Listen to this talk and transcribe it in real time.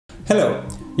Hello,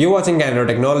 you're watching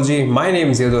Candid.Technology. My name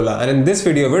is Yadola, and in this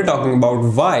video we're talking about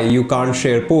why you can't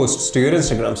share posts to your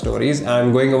Instagram stories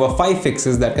and going over 5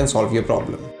 fixes that can solve your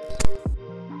problem.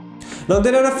 Now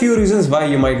there are a few reasons why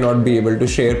you might not be able to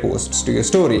share posts to your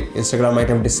story. Instagram might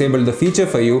have disabled the feature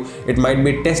for you, it might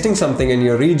be testing something in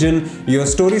your region, your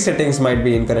story settings might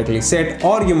be incorrectly set,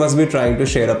 or you must be trying to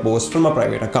share a post from a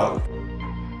private account.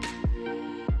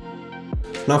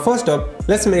 Now first up,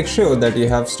 let's make sure that you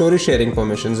have story sharing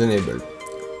permissions enabled.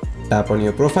 Tap on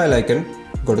your profile icon,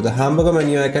 go to the hamburger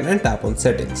menu icon and tap on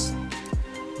settings.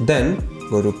 Then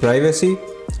go to privacy,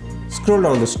 scroll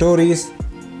down to stories,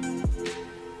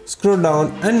 scroll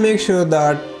down and make sure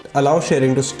that allow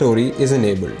sharing to story is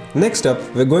enabled. Next up,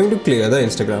 we're going to clear the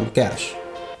Instagram cache.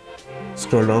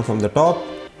 Scroll down from the top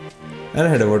and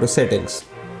head over to settings.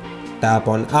 Tap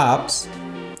on apps.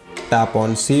 Tap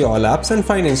on see all apps and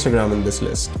find Instagram in this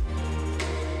list.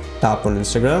 Tap on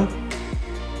Instagram,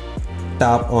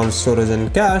 tap on storage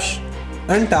and cache,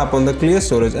 and tap on the clear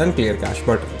storage and clear cache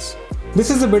buttons. This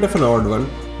is a bit of an odd one,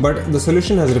 but the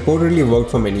solution has reportedly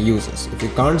worked for many users. If you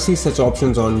can't see such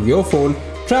options on your phone,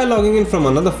 try logging in from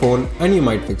another phone and you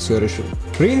might fix your issue.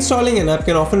 Reinstalling an app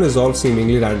can often resolve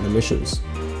seemingly random issues.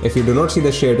 If you do not see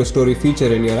the share to story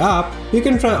feature in your app, you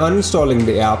can try uninstalling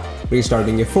the app,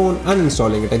 restarting your phone and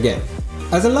installing it again.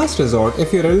 As a last resort,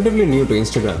 if you're relatively new to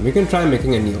Instagram, you can try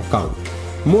making a new account.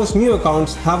 Most new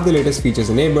accounts have the latest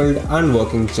features enabled and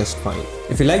working just fine.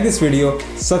 If you like this video,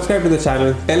 subscribe to the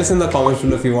channel, tell us in the comments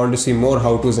below if you want to see more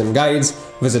how-tos and guides,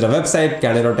 visit our website,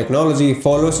 Candid.Technology,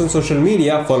 follow us on social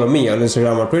media, follow me on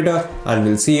Instagram or Twitter, and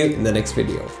we'll see you in the next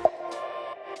video.